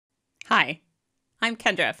Hi, I'm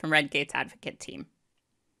Kendra from Redgate's Advocate team.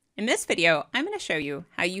 In this video, I'm going to show you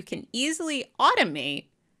how you can easily automate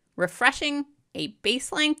refreshing a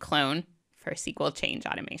baseline clone for SQL Change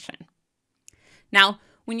Automation. Now,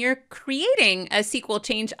 when you're creating a SQL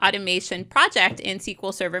Change Automation project in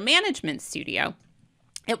SQL Server Management Studio,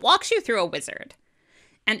 it walks you through a wizard.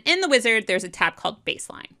 And in the wizard, there's a tab called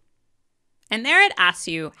Baseline. And there it asks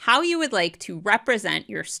you how you would like to represent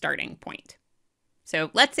your starting point. So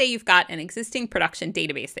let's say you've got an existing production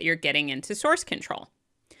database that you're getting into source control.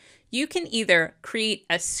 You can either create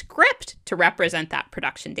a script to represent that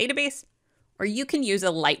production database, or you can use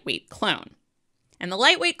a lightweight clone. And the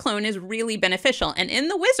lightweight clone is really beneficial. And in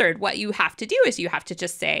the wizard, what you have to do is you have to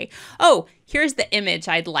just say, oh, here's the image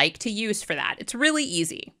I'd like to use for that. It's really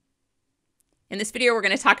easy. In this video, we're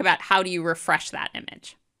going to talk about how do you refresh that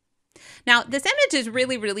image. Now, this image is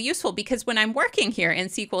really, really useful because when I'm working here in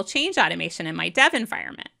SQL Change Automation in my dev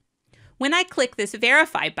environment, when I click this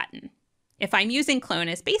Verify button, if I'm using Clone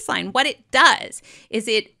as baseline, what it does is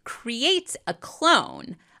it creates a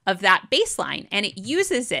clone of that baseline and it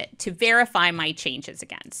uses it to verify my changes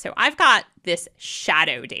again. So I've got this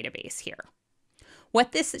shadow database here.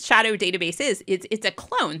 What this shadow database is it's a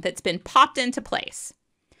clone that's been popped into place.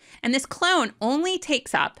 And this clone only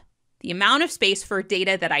takes up the amount of space for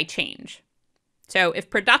data that I change. So if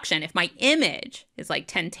my image is like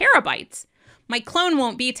 10 terabytes, my clone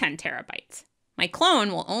won't be 10 terabytes. My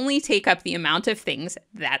clone will only take up the amount of things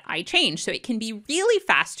that I change. So it can be really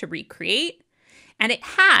fast to recreate, and it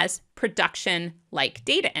has production-like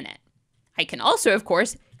data in it. I can also, of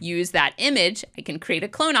course, use that image. I can create a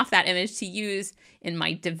clone off that image to use in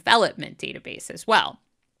my development database as well.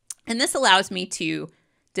 And this allows me to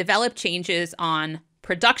develop changes on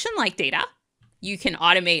production-like data. You can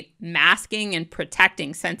automate masking and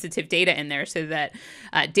protecting sensitive data in there so that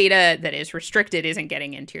data that is restricted isn't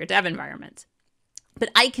getting into your dev environment. But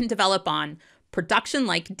I can develop on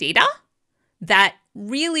production-like data that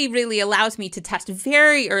really, really allows me to test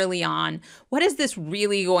very early on, what is this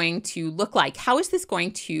really going to look like? How is this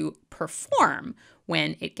going to perform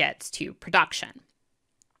when it gets to production?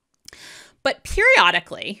 But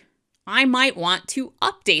periodically, I might want to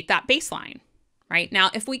update that baseline. Right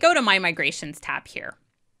now, if we go to my migrations tab here,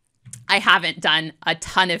 I haven't done a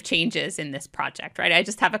ton of changes in this project, right? I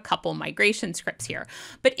just have a couple migration scripts here.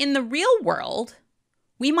 But in the real world,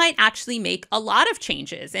 we might actually make a lot of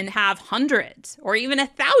changes and have hundreds or even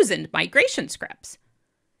 1,000 migration scripts.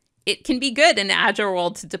 It can be good in the Agile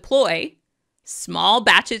world to deploy small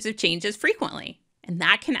batches of changes frequently, and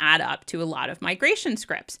that can add up to a lot of migration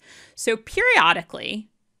scripts. So periodically,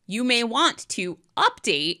 you may want to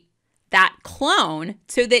update that clone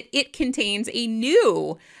so that it contains a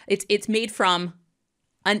new, it's made from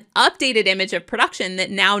an updated image of production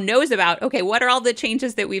that now knows about, okay, what are all the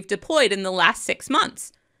changes that we've deployed in the last 6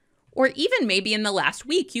 months? Or even maybe in the last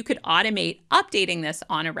week, you could automate updating this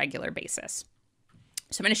on a regular basis.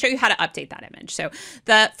 So I'm going to show you how to update that image. So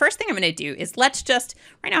the first thing I'm going to do is let's just,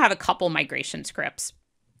 right now I have a couple migration scripts.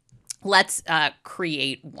 Let's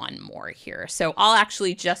create one more here. So I'll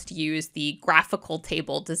actually just use the graphical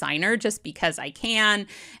table designer just because I can,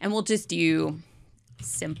 and we'll just do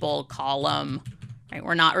simple column, right?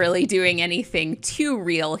 We're not really doing anything too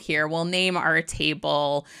real here. We'll name our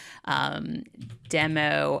table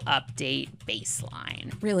demo update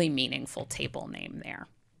baseline. Really meaningful table name there.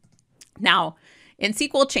 Now, in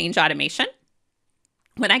SQL Change Automation,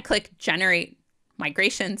 when I click Generate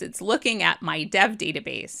Migrations, it's looking at my dev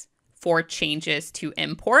database for changes to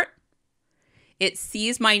import. It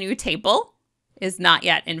sees my new table is not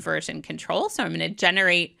yet in version control. So I'm going to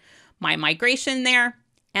generate my migration there,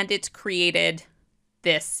 and it's created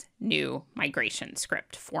this new migration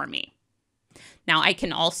script for me. Now I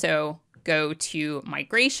can also go to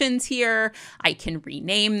migrations here. I can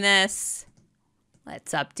rename this.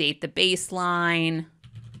 Let's update the baseline.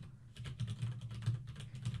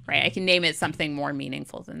 Right, I can name it something more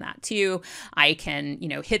meaningful than that too. I can,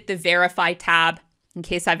 hit the Verify tab in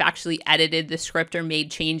case I've actually edited the script or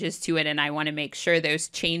made changes to it and I want to make sure those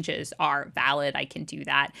changes are valid. I can do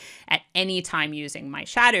that at any time using my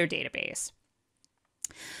shadow database.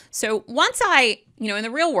 So once in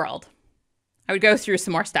the real world, I would go through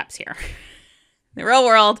some more steps here. In the real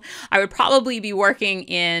world, I would probably be working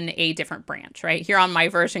in a different branch, right? Here on my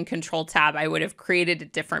version control tab, I would have created a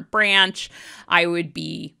different branch. I would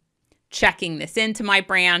be checking this into my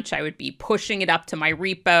branch. I would be pushing it up to my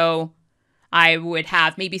repo. I would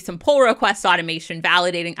have maybe some pull request automation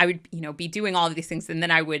validating. I would, be doing all of these things, and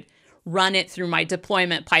then I would run it through my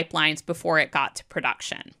deployment pipelines before it got to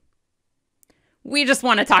production. We just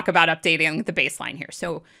want to talk about updating the baseline here.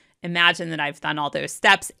 So imagine that I've done all those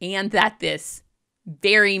steps and that this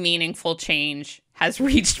very meaningful change has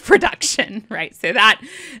reached production, right? So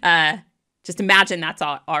that, just imagine that's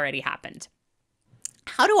already happened.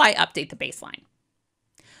 How do I update the baseline?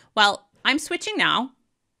 Well, I'm switching now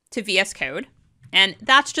to VS Code, and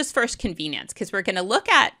that's just first convenience because we're going to look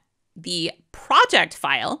at the project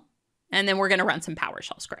file, and then we're going to run some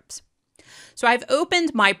PowerShell scripts. So I've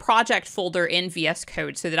opened my project folder in VS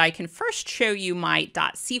Code so that I can first show you my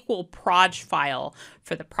 .sqlproj file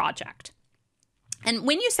for the project. And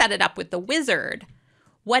when you set it up with the wizard,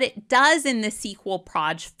 what it does in the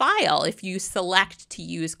sqlproj file, if you select to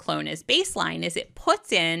use clone as baseline, is it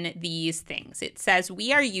puts in these things. It says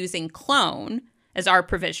we are using clone as our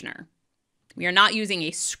provisioner. We are not using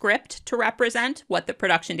a script to represent what the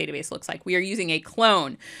production database looks like. We are using a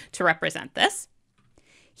clone to represent this.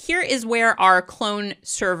 Here is where our clone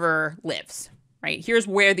server lives, right? Here's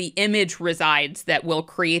where the image resides that we'll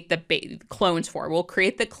create the clones for. We'll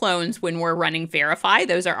create the clones when we're running verify.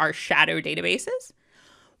 Those are our shadow databases.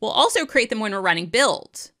 We'll also create them when we're running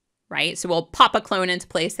build, right? So we'll pop a clone into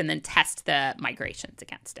place and then test the migrations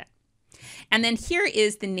against it. And then here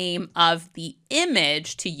is the name of the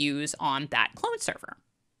image to use on that clone server.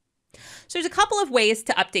 So there's a couple of ways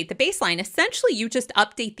to update the baseline. Essentially, you just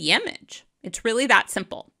update the image. It's really that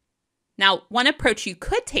simple. Now, one approach you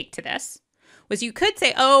could take to this was you could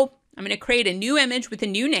say, oh, I'm going to create a new image with a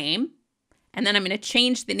new name, and then I'm going to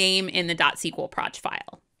change the name in the .sqlproj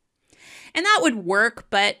file. And that would work,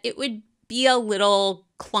 but it would be a little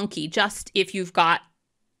clunky just if you've got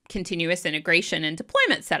continuous integration and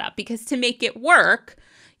deployment set up, because to make it work,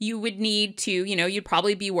 you would need to, you'd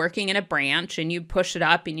probably be working in a branch and you'd push it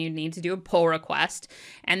up and you'd need to do a pull request.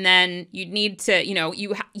 And then you'd need to,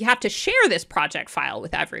 you have to share this project file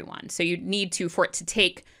with everyone. So you'd need to, for it to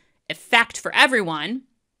take effect for everyone,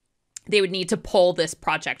 they would need to pull this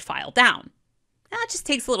project file down. That just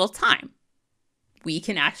takes a little time. We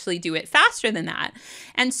can actually do it faster than that.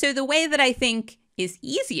 And so the way that I think is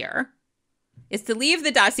easier is to leave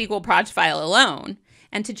the .sqlproj file alone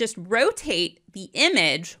and to just rotate the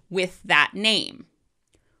image with that name.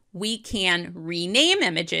 We can rename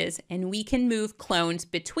images and we can move clones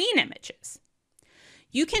between images.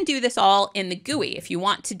 You can do this all in the GUI if you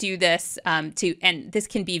want to do this and this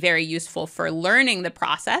can be very useful for learning the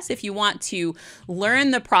process. If you want to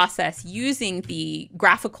learn the process using the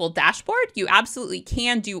graphical dashboard, you absolutely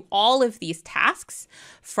can do all of these tasks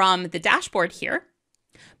from the dashboard here,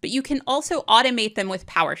 but you can also automate them with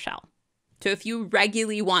PowerShell. So if you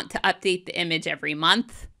regularly want to update the image every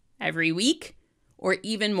month, every week, or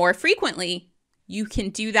even more frequently, you can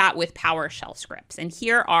do that with PowerShell scripts. And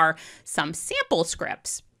here are some sample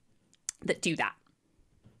scripts that do that.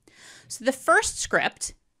 So the first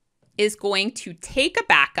script is going to take a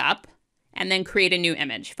backup and then create a new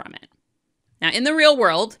image from it. Now, in the real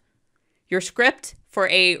world, your script for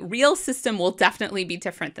a real system will definitely be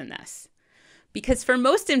different than this. Because for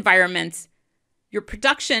most environments, your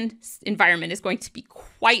production environment is going to be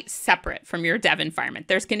quite separate from your dev environment.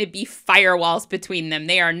 There's going to be firewalls between them.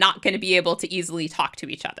 They are not going to be able to easily talk to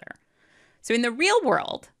each other. So in the real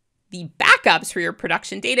world, the backups for your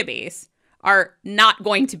production database are not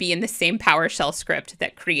going to be in the same PowerShell script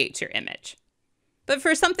that creates your image. But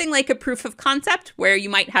for something like a proof of concept, where you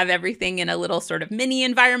might have everything in a little sort of mini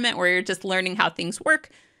environment where you're just learning how things work,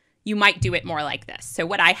 you might do it more like this. So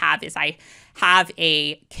what I have is I have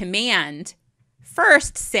a command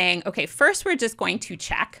first saying, okay, first we're just going to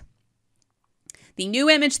check the new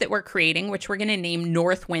image that we're creating, which we're going to name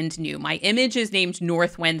Northwind New. My image is named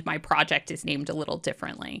Northwind. My project is named a little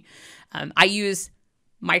differently. I use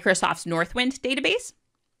Microsoft's Northwind database,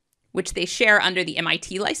 which they share under the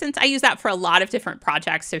MIT license. I use that for a lot of different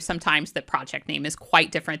projects. So sometimes the project name is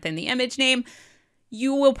quite different than the image name.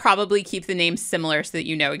 You will probably keep the names similar so that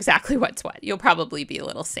you know exactly what's what. You'll probably be a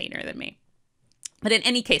little saner than me. But in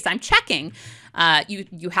any case, I'm checking.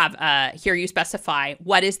 You have here you specify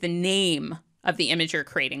what is the name of the image you're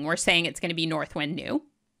creating. We're saying it's going to be Northwind New.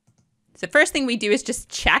 So the first thing we do is just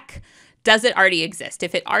check, does it already exist?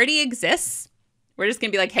 If it already exists, we're just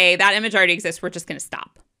going to be like, hey, that image already exists. We're just going to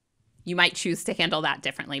stop. You might choose to handle that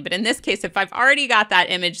differently. But in this case, if I've already got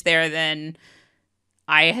that image there, then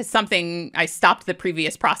I stopped the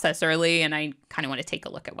previous process early and I kind of want to take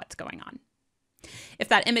a look at what's going on. If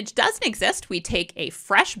that image doesn't exist, we take a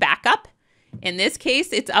fresh backup. In this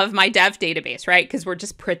case, it's of my dev database, right? Because we're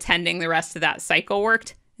just pretending the rest of that cycle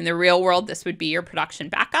worked. In the real world, this would be your production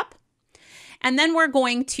backup. And then we're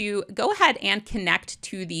going to go ahead and connect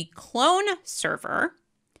to the clone server.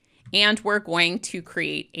 And we're going to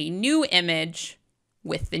create a new image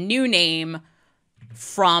with the new name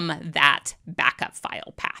from that backup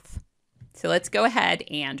file path. So let's go ahead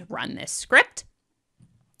and run this script.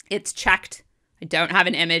 It's checked. I don't have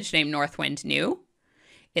an image named Northwind New.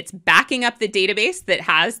 It's backing up the database that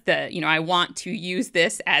has the, I want to use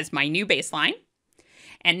this as my new baseline.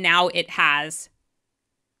 And now it has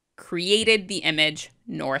created the image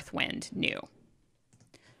Northwind New.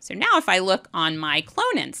 So now if I look on my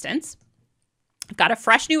clone instance, I've got a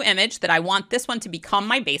fresh new image that I want this one to become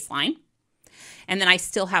my baseline. And then I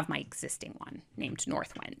still have my existing one named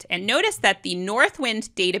Northwind. And notice that the Northwind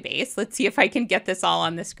database, let's see if I can get this all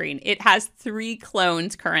on the screen. It has 3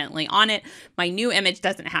 clones currently on it. My new image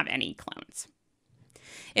doesn't have any clones.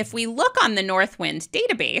 If we look on the Northwind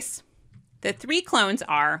database, the 3 clones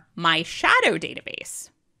are my shadow database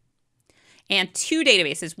and 2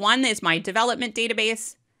 databases. One is my development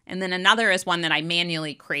database, and then another is one that I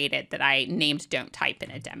manually created that I named Don't Type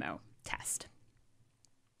in a demo test.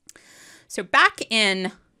 So back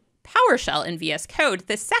in PowerShell in VS Code,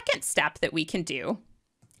 the second step that we can do,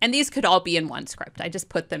 and these could all be in one script. I just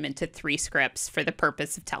put them into 3 scripts for the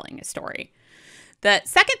purpose of telling a story. The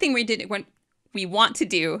second thing we want to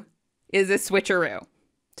do is a switcheroo.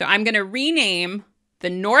 So I'm going to rename the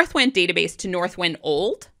Northwind database to Northwind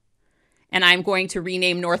Old, and I'm going to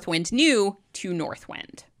rename Northwind New to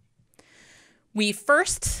Northwind. We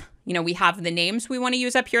first, we have the names we want to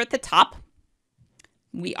use up here at the top.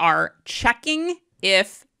 We are checking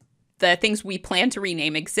if the things we plan to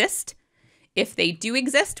rename exist. If they do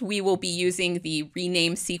exist, we will be using the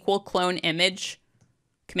rename SQL Clone image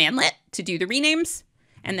commandlet to do the renames,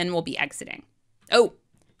 and then we'll be exiting. Oh,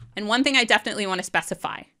 and one thing I definitely want to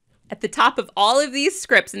specify. At the top of all of these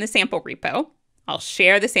scripts in the sample repo, I'll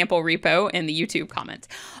share the sample repo in the YouTube comments.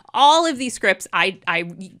 All of these scripts, I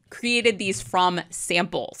created these from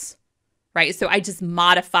samples. Right? So I just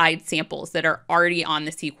modified samples that are already on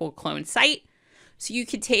the SQL Clone site. So you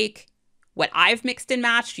could take what I've mixed and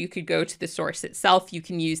matched. You could go to the source itself. You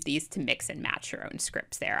can use these to mix and match your own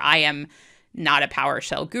scripts there. I am not a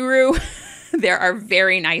PowerShell guru. There are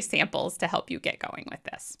very nice samples to help you get going with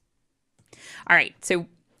this. All right, so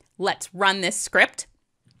let's run this script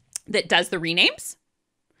that does the renames.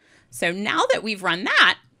 So now that we've run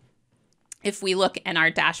that, if we look in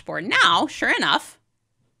our dashboard now, sure enough,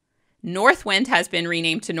 Northwind has been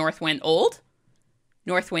renamed to Northwind Old.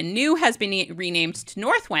 Northwind New has been renamed to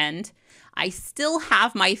Northwind. I still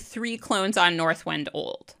have my 3 clones on Northwind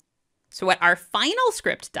Old. So what our final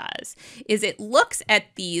script does is it looks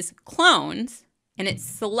at these clones and it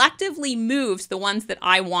selectively moves the ones that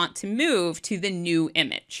I want to move to the new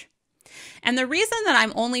image. And the reason that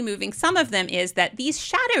I'm only moving some of them is that these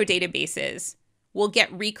shadow databases will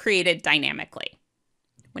get recreated dynamically.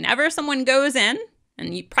 Whenever someone goes in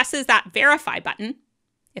and he presses that verify button,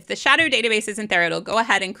 if the shadow database isn't there, it'll go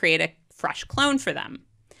ahead and create a fresh clone for them.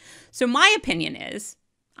 So my opinion is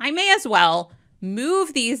I may as well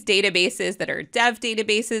move these databases that are dev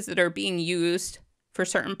databases that are being used for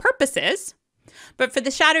certain purposes. But for the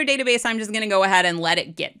shadow database, I'm just going to go ahead and let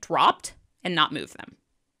it get dropped and not move them.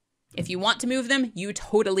 If you want to move them, you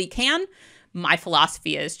totally can. My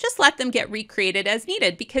philosophy is just let them get recreated as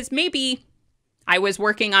needed, because maybe I was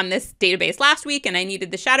working on this database last week and I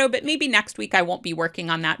needed the shadow, but maybe next week I won't be working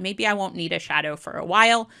on that. Maybe I won't need a shadow for a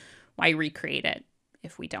while. Why recreate it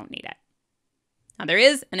if we don't need it? Now, there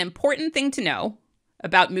is an important thing to know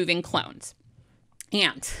about moving clones.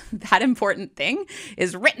 And that important thing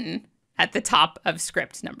is written at the top of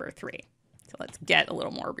script number 3. So let's get a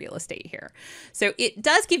little more real estate here. So it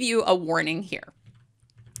does give you a warning here.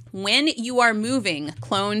 When you are moving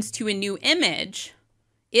clones to a new image,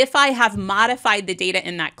 if I have modified the data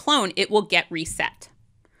in that clone, it will get reset.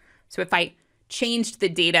 So if I changed the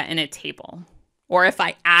data in a table, or if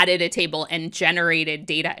I added a table and generated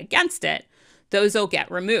data against it, those will get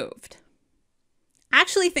removed. I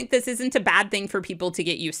actually think this isn't a bad thing for people to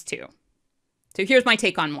get used to. So here's my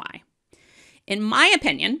take on why. In my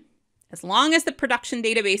opinion, as long as the production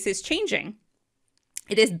database is changing,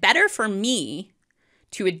 it is better for me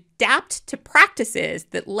to adapt to practices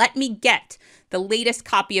that let me get the latest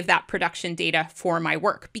copy of that production data for my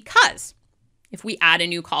work. Because if we add a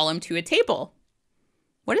new column to a table,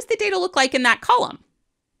 what does the data look like in that column?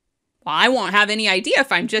 Well, I won't have any idea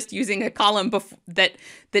if I'm just using a column that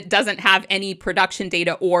doesn't have any production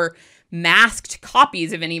data or masked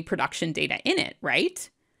copies of any production data in it, right?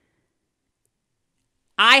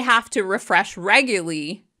 I have to refresh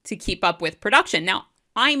regularly to keep up with production. Now,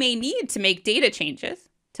 I may need to make data changes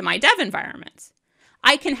to my dev environments.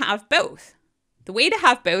 I can have both. The way to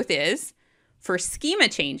have both is for schema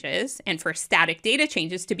changes and for static data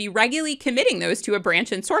changes to be regularly committing those to a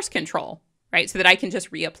branch and source control, right? So that I can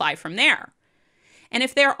just reapply from there. And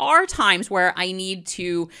if there are times where I need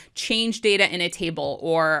to change data in a table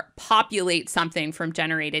or populate something from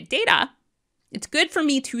generated data, it's good for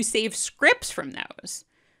me to save scripts from those.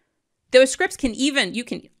 Those scripts you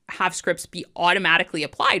can have scripts be automatically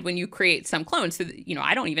applied when you create some clones. So that,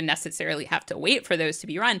 I don't even necessarily have to wait for those to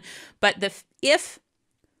be run. But if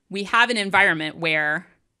we have an environment where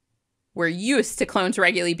we're used to clones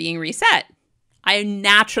regularly being reset, I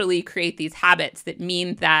naturally create these habits that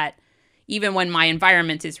mean that even when my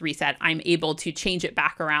environment is reset, I'm able to change it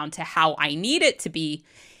back around to how I need it to be.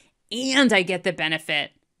 And I get the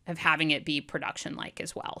benefit of having it be production-like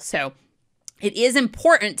as well. So it is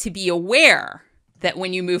important to be aware that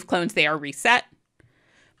when you move clones, they are reset.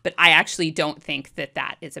 But I actually don't think that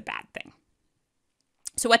that is a bad thing.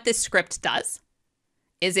 So what this script does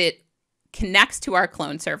is it connects to our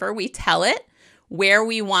clone server. We tell it where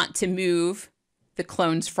we want to move the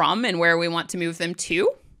clones from and where we want to move them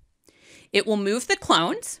to. It will move the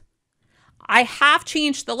clones. I have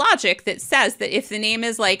changed the logic that says that if the name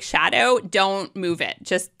is like Shadow, don't move it.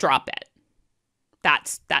 Just drop it.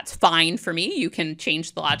 That's fine for me. You can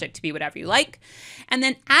change the logic to be whatever you like. And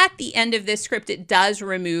then at the end of this script, it does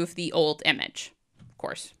remove the old image. Of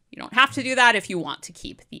course, you don't have to do that if you want to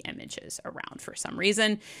keep the images around for some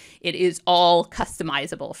reason. It is all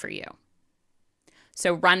customizable for you.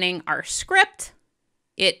 So running our script,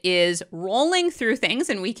 it is rolling through things,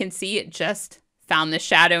 and we can see it just found the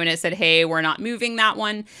shadow and it said, hey, we're not moving that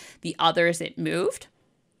one. The others it moved.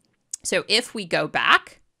 So if we go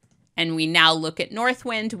back and we now look at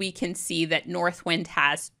Northwind, we can see that Northwind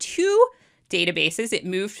has 2 databases. It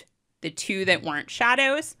moved the 2 that weren't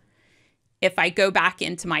shadows. If I go back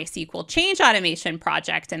into my SQL Change Automation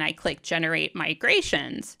project and I click Generate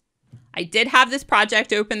Migrations, I did have this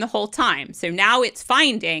project open the whole time. So now it's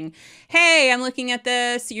finding, hey, I'm looking at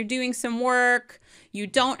this, you're doing some work, you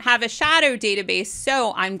don't have a shadow database,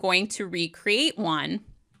 so I'm going to recreate one.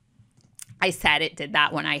 I said it did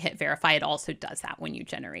that when I hit verify. It also does that when you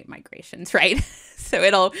generate migrations, right? So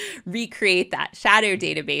it'll recreate that shadow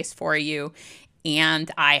database for you, and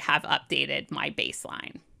I have updated my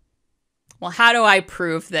baseline. Well, how do I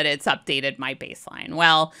prove that it's updated my baseline?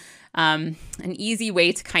 Well, an easy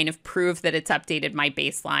way to kind of prove that it's updated my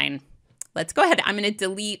baseline. Let's go ahead. I'm going to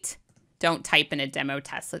delete, don't type in a demo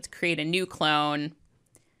test. Let's create a new clone.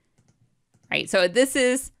 Right. So this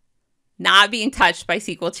is not being touched by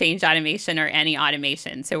SQL Change Automation or any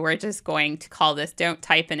automation. So we're just going to call this, don't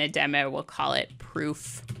type in a demo. We'll call it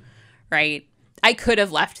proof, right? I could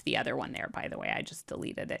have left the other one there, by the way. I just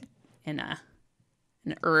deleted it in an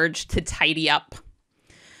urge to tidy up.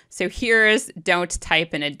 So here's don't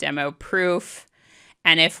type in a demo proof.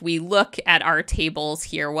 And if we look at our tables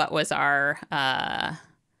here, what was our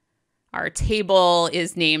table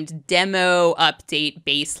is named demo update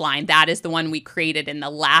baseline. That is the one we created in the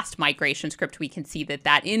last migration script. We can see that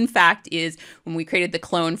that in fact is when we created the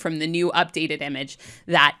clone from the new updated image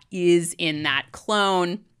that is in that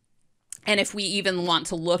clone. And if we even want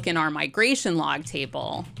to look in our migration log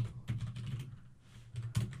table,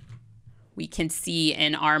 we can see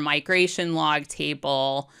in our migration log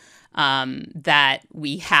table that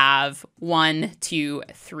we have 1, 2,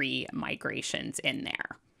 3 migrations in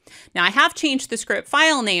there. Now, I have changed the script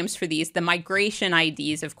file names for these. The migration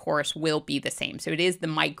IDs, of course, will be the same. So it is the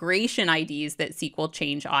migration IDs that SQL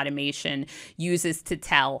Change Automation uses to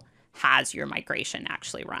tell, has your migration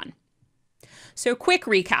actually run? So quick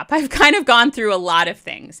recap. I've kind of gone through a lot of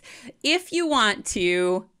things. If you want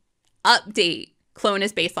to update clone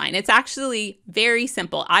as baseline, it's actually very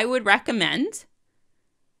simple. I would recommend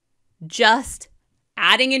just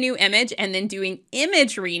adding a new image and then doing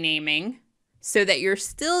image renaming so that you're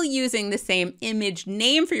still using the same image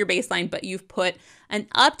name for your baseline, but you've put an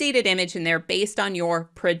updated image in there based on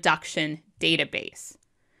your production database.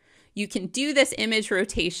 You can do this image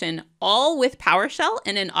rotation all with PowerShell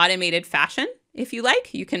in an automated fashion if you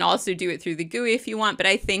like. You can also do it through the GUI if you want, but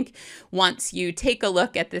I think once you take a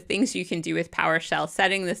look at the things you can do with PowerShell,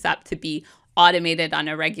 setting this up to be automated on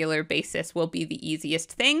a regular basis will be the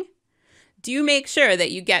easiest thing. Do make sure that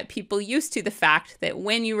you get people used to the fact that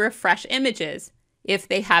when you refresh images, if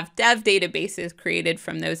they have dev databases created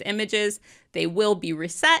from those images, they will be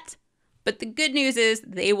reset. But the good news is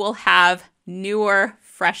they will have newer,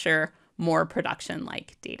 fresher, more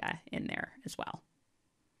production-like data in there as well.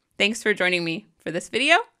 Thanks for joining me for this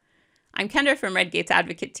video. I'm Kendra from Redgate's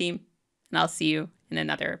Advocate team, and I'll see you in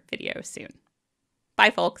another video soon. Bye,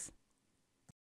 folks.